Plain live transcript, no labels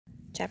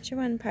Chapter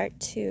 1, Part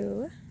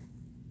 2.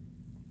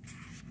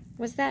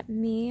 "Was that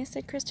me?"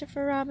 said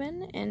Christopher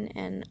Robin in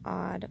an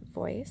awed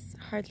voice,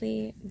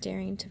 hardly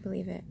daring to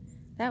believe it.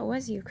 "That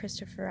was you,"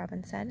 Christopher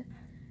Robin said.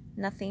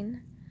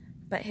 Nothing,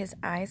 but his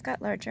eyes got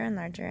larger and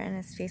larger, and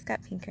his face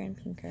got pinker and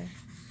pinker.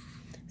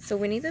 So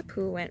Winnie the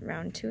Pooh went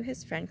round to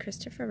his friend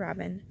Christopher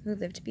Robin, who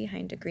lived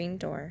behind a green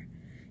door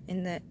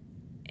in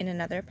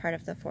another part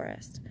of the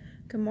forest.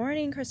 "Good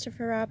morning,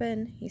 Christopher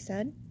Robin," he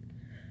said.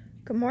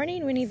 "Good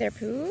morning, Winnie the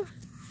Pooh,"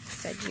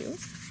 said you.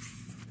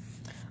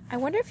 "I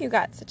wonder if you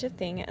got such a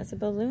thing as a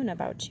balloon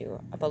about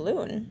you." "A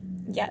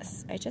balloon?"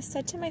 "Yes, I just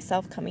said to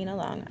myself coming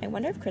along, I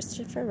wonder if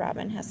Christopher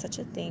Robin has such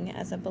a thing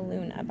as a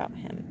balloon about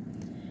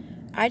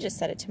him. I just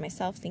said it to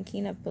myself,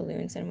 thinking of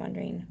balloons and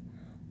wondering."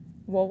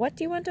 "Well, what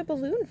do you want a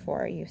balloon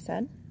for?" you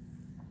said.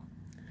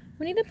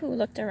 Winnie the Pooh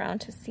looked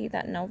around to see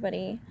that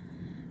nobody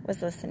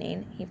was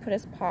listening. He put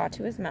his paw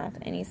to his mouth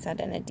and he said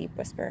in a deep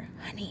whisper,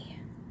 "Honey."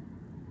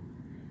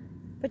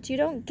 "But you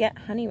don't get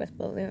honey with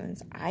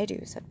balloons." "I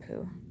do," said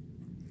Pooh.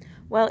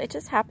 "Well, it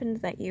just happened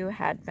that you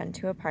had been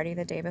to a party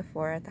the day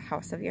before at the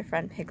house of your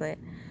friend Piglet,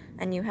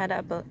 and you had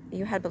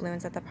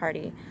balloons at the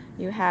party.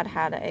 You had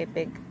a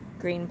big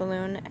green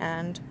balloon,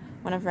 and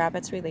one of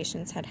Rabbit's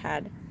relations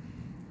had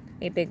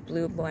a big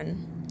blue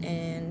one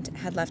and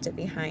had left it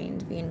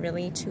behind, being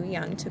really too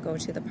young to go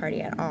to the party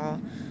at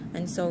all,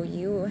 and so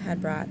you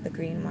had brought the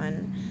green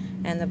one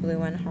and the blue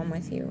one home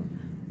with you.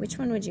 Which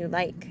one would you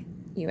like?"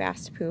 you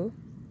asked Pooh.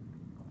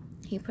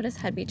 He put his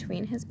head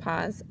between his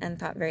paws and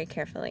thought very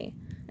carefully.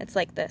 "It's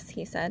like this,"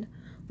 he said.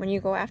 "When you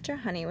go after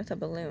honey with a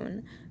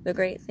balloon, the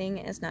great thing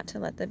is not to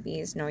let the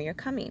bees know you're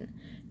coming.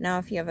 Now,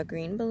 if you have a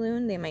green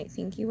balloon, they might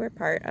think you were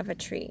part of a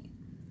tree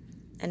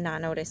and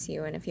not notice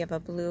you. And if you have a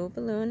blue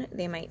balloon,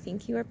 they might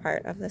think you are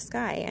part of the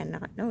sky and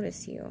not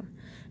notice you.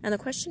 And the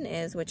question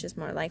is, which is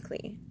more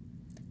likely?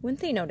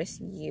 Wouldn't they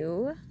notice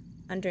you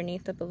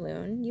underneath the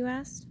balloon?" you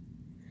asked.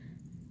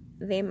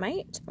 "They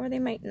might or they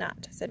might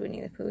not," said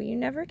Winnie the Pooh. "You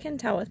never can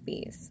tell with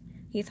bees."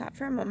 He thought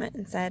for a moment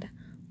and said,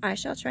 "I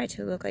shall try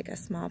to look like a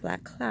small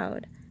black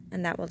cloud,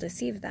 and that will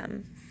deceive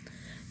them."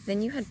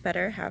 "Then you had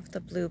better have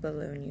the blue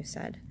balloon," you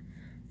said.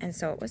 And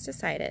so it was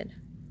decided.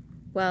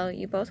 Well,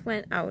 you both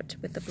went out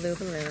with the blue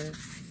balloon,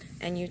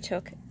 and you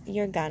took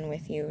your gun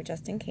with you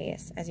just in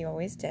case, as you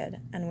always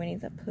did, and Winnie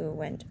the Pooh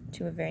went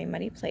to a very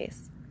muddy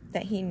place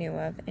that he knew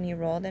of, and he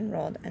rolled and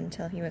rolled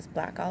until he was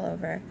black all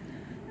over,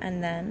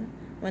 and then,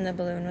 when the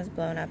balloon was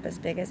blown up as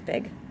big,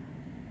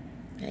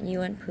 and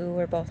you and Pooh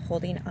were both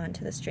holding on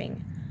to the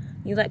string,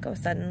 you let go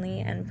suddenly,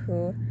 and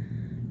Pooh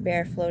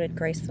Bear floated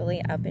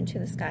gracefully up into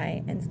the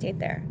sky and stayed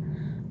there,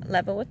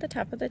 level with the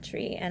top of the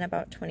tree and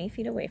about 20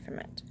 feet away from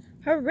it.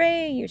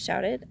 "Hooray!" you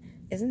shouted.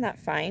 "Isn't that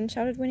fine?"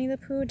 shouted Winnie the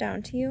Pooh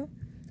down to you.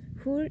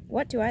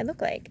 "What do I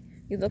look like?"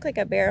 "You look like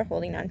a bear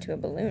holding onto a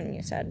balloon,"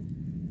 you said.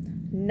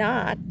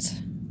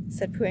 "Not,"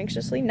 said Pooh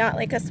anxiously, "not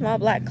like a small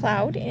black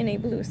cloud in a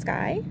blue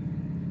sky?"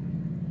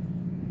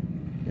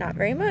 "Not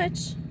very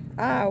much."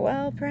 "Ah,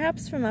 well,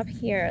 perhaps from up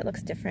here it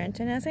looks different,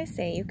 and as I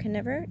say, you can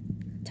never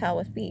tell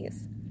with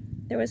bees."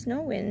 There was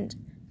no wind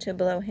to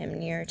blow him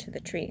near to the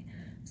tree,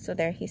 so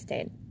there he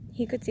stayed.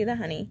 He could see the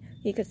honey,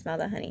 he could smell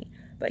the honey,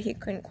 but he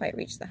couldn't quite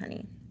reach the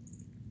honey.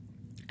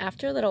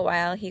 After a little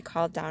while, he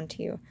called down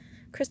to you.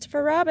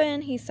 "Christopher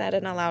Robin," he said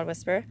in a loud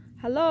whisper.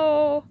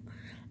 "Hello."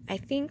 "I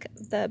think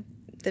the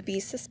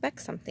bees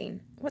suspect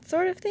something." "What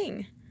sort of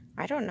thing?"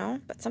 "I don't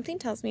know, but something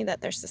tells me that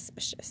they're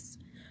suspicious."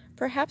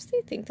 "Perhaps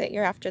they think that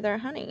you're after their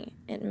honey."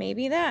 "It may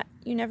be that.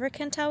 You never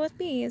can tell with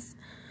bees."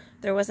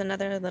 There was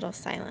another little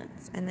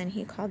silence, and then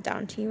he called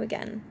down to you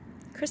again.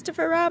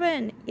 "Christopher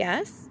Robin."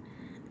 "Yes?"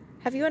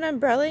 "Have you an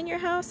umbrella in your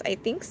house?" "I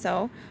think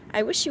so.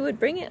 I wish you would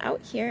bring it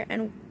out here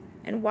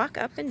and walk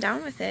up and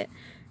down with it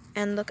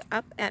and look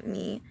up at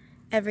me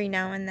every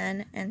now and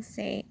then and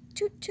say,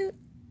 'Toot, toot,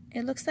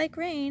 it looks like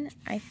rain.'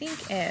 I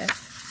think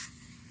if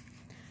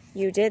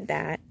you did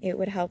that, it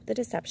would help the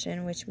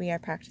deception which we are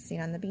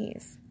practicing on the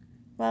bees."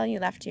 "Well, you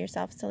laughed to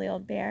yourself, silly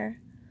old bear.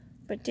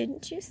 But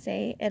didn't you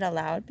say it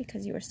aloud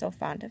because you were so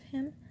fond of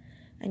him,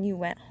 and you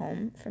went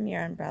home from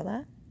your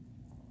umbrella?"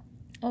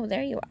 "Oh,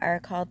 there you are,"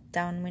 called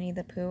down Winnie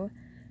the Pooh,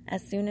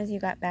 as soon as you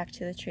got back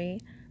to the tree.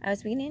 "I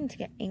was beginning to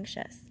get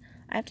anxious.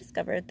 I've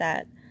discovered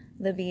that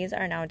the bees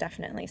are now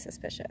definitely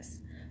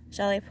suspicious.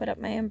 Shall I put up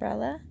my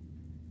umbrella?"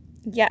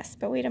 "Yes,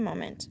 but wait a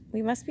moment.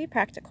 We must be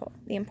practical.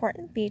 The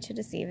important bee to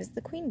deceive is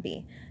the queen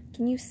bee.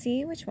 Can you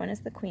see which one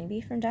is the queen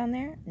bee from down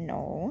there?"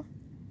 "No."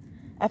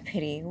 "A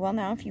pity. Well,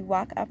 now, if you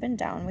walk up and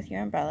down with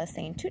your umbrella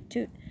saying, 'Toot,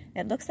 toot,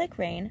 it looks like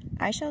rain,'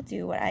 I shall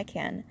do what I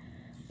can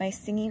by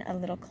singing a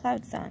little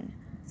cloud song,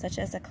 such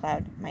as a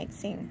cloud might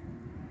sing.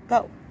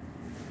 Go."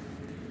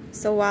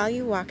 So while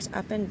you walked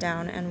up and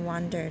down and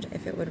wondered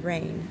if it would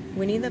rain,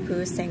 Winnie the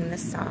Pooh sang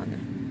this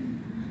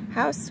song.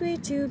 "How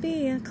sweet to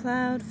be a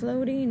cloud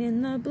floating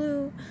in the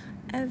blue.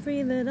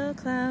 Every little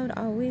cloud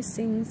always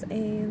sings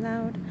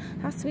aloud.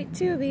 How sweet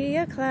to be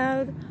a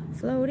cloud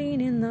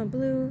floating in the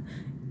blue.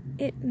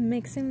 It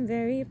makes him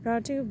very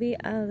proud to be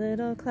a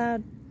little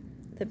cloud."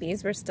 The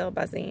bees were still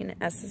buzzing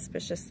as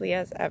suspiciously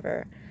as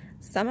ever,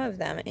 Some of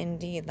them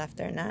indeed left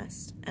their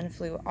nest and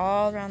flew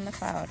all round the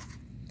cloud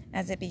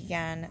as it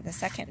began the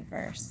second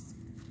verse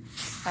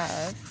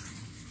of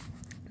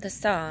the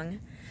song,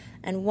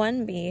 and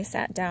one bee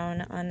sat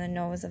down on the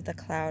nose of the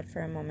cloud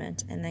for a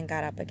moment and then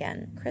got up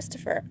again.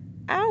 Christopher,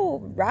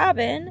 ow,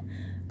 Robin,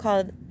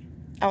 called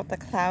out the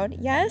cloud.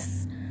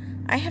 Yes,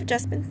 I have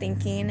just been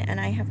thinking, and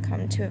I have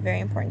come to a very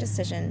important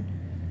decision.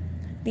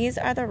 These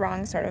are the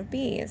wrong sort of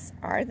bees,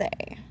 are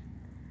they?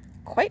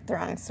 Quite the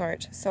wrong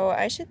sort, so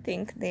I should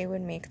think they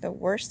would make the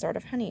worst sort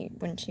of honey,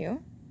 wouldn't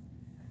you?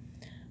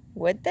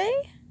 Would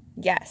they?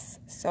 Yes,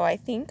 so I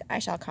think I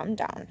shall come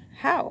down.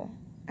 How?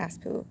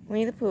 Asked Pooh.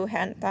 Winnie the Pooh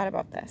hadn't thought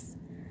about this.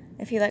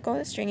 If he let go of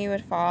the string, he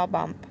would fall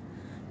bump,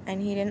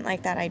 and he didn't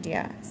like that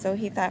idea. So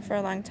he thought for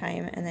a long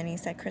time, and then he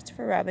said,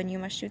 Christopher Robin, you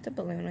must shoot the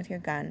balloon with your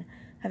gun.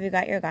 Have you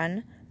got your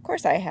gun? Of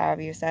course I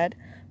have, you said.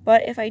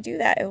 But if I do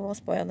that, it will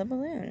spoil the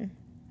balloon.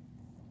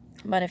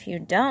 But if you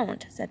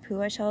don't, said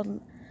Pooh, I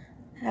shall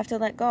have to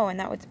let go, and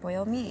that would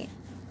spoil me.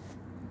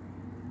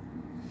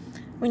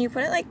 When you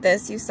put it like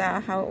this, you saw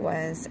how it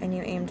was, and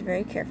you aimed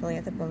very carefully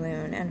at the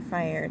balloon and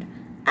fired.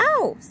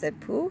 Ow, said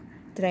Pooh.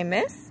 Did I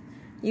miss?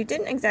 You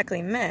didn't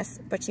exactly miss,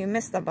 but you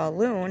missed the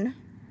balloon.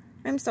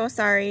 I'm so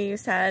sorry, you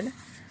said.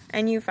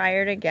 And you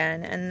fired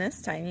again, and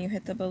this time you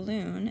hit the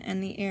balloon,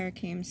 and the air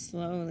came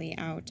slowly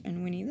out,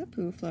 and Winnie the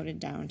Pooh floated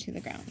down to the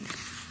ground.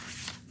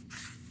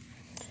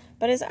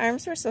 But his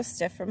arms were so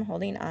stiff from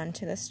holding on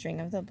to the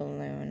string of the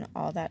balloon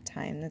all that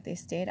time that they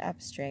stayed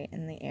up straight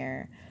in the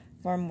air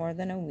for more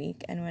than a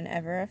week, and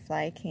whenever a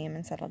fly came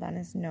and settled on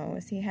his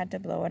nose, he had to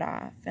blow it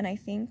off, and I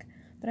think,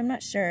 but I'm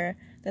not sure,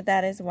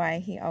 that is why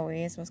he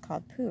always was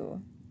called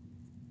Pooh.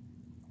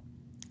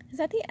 Is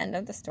that the end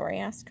of the story?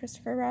 Asked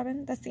Christopher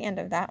Robin. That's the end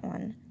of that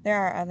one. There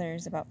are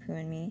others about Pooh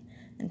and me,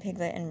 and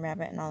Piglet and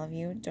Rabbit and all of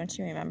you. Don't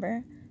you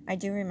remember? I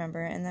do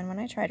remember, and then when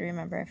I try to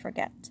remember, I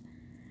forget.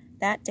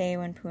 That day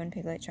when Pooh and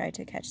Piglet tried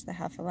to catch the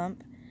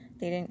heffalump,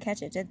 they didn't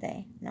catch it, did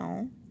they?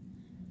 No.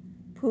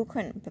 Pooh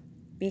couldn't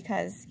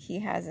because he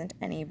hasn't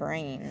any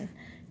brain.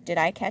 Did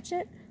I catch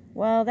it?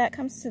 Well, that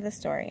comes to the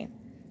story.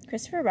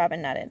 Christopher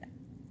Robin nodded.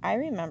 I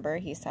remember,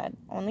 he said,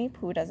 only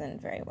Pooh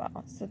doesn't very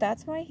well, so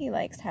that's why he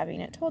likes having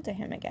it told to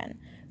him again,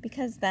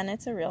 because then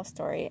it's a real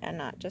story and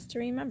not just a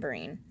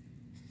remembering.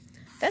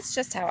 That's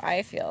just how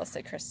I feel,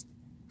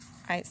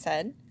 I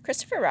said.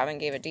 Christopher Robin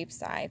gave a deep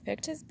sigh,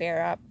 picked his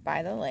bear up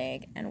by the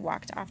leg, and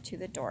walked off to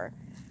the door,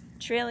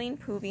 trailing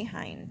Pooh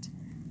behind.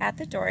 At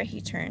the door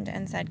he turned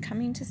and said,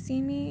 Coming to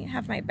see me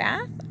have my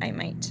bath? I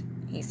might,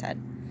 he said.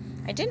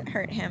 I didn't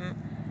hurt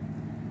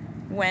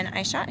him when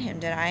I shot him,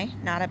 did I?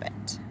 Not a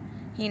bit.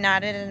 He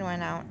nodded and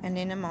went out, and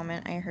in a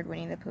moment I heard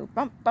Winnie the Pooh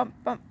bump, bump,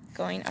 bump,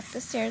 going up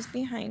the stairs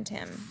behind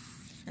him.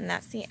 And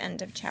that's the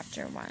end of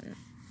chapter 1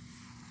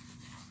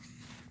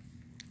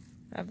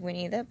 of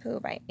Winnie the Pooh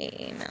by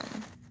A.A.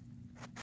 Milne.